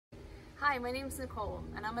Hi, my name is Nicole,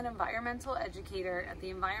 and I'm an environmental educator at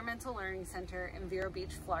the Environmental Learning Center in Vero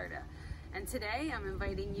Beach, Florida. And today I'm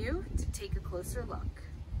inviting you to take a closer look.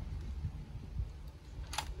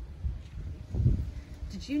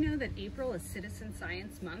 Did you know that April is Citizen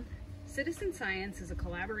Science Month? Citizen science is a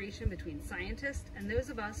collaboration between scientists and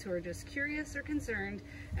those of us who are just curious or concerned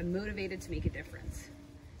and motivated to make a difference.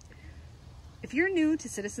 If you're new to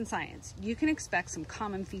citizen science, you can expect some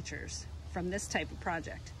common features from this type of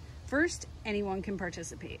project. First, anyone can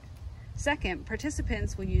participate. Second,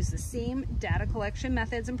 participants will use the same data collection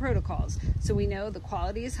methods and protocols, so we know the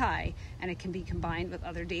quality is high and it can be combined with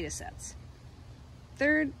other data sets.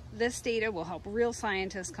 Third, this data will help real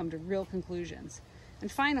scientists come to real conclusions. And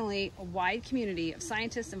finally, a wide community of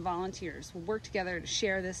scientists and volunteers will work together to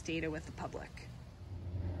share this data with the public.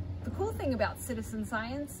 The cool thing about citizen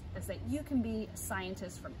science is that you can be a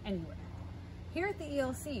scientist from anywhere. Here at the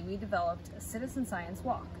ELC, we developed a citizen science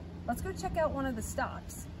walk. Let's go check out one of the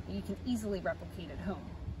stops that you can easily replicate at home.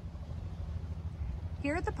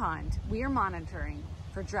 Here at the pond, we are monitoring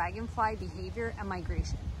for dragonfly behavior and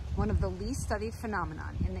migration, one of the least studied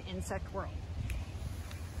phenomenon in the insect world.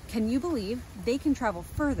 Can you believe they can travel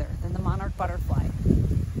further than the monarch butterfly?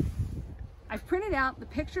 I've printed out the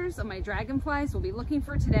pictures of my dragonflies we'll be looking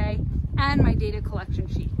for today and my data collection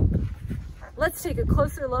sheet. Let's take a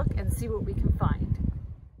closer look and see what we can find.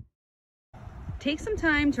 Take some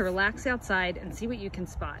time to relax outside and see what you can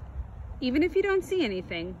spot. Even if you don't see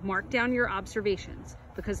anything, mark down your observations,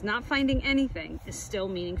 because not finding anything is still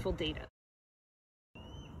meaningful data.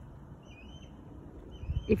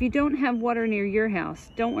 If you don't have water near your house,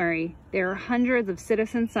 don't worry. There are hundreds of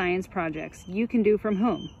citizen science projects you can do from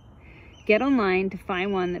home. Get online to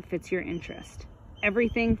find one that fits your interest.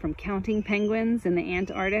 Everything from counting penguins in the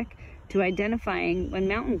Antarctic to identifying when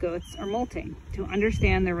mountain goats are molting to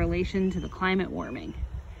understand their relation to the climate warming.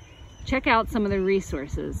 Check out some of the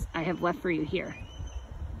resources I have left for you here.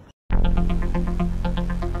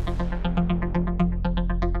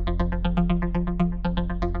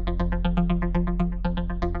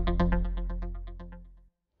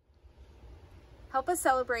 Help us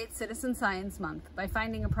celebrate Citizen Science Month by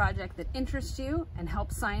finding a project that interests you and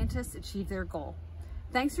helps scientists achieve their goal.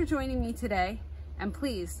 Thanks for joining me today, and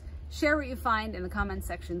please share what you find in the comment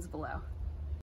sections below.